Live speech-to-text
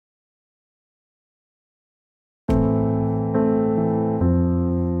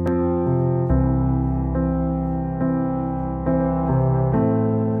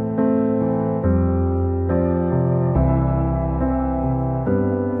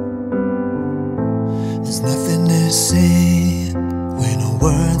There's nothing to say when our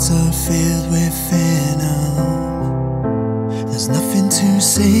words are filled with venom. There's nothing to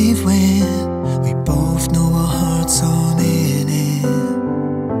save when we both know our hearts aren't in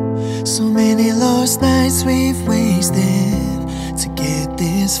it. So many lost nights we've wasted to get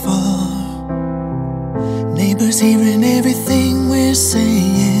this far. Neighbours hearing everything we're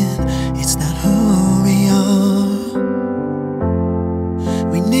saying, it's not who we are.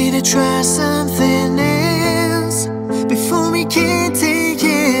 We need to try something else before we can take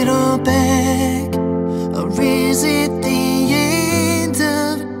it all back. Or is it the end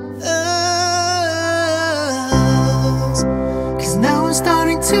of us? 'Cause now I'm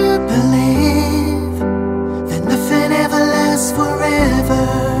starting to believe that nothing ever lasts forever.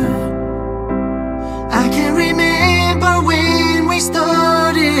 I can remember when we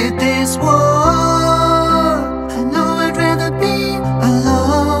started this war. I know I'd rather be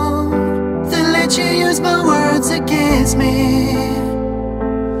alone than let you use my words against me.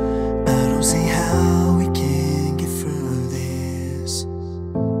 I don't see how we can get through this.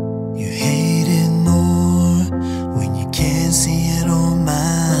 You hate it more when you can't see it on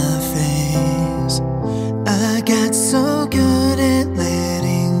my face. I got so good at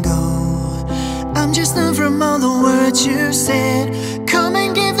letting go. I'm just numb from all the words you said. Come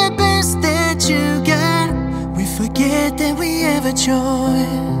and give the best that you got. We forget that we have a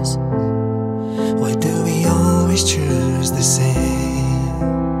choice. Why do we always choose the same?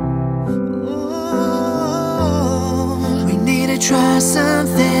 Oh, we need to try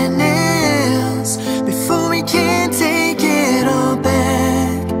something else before we can take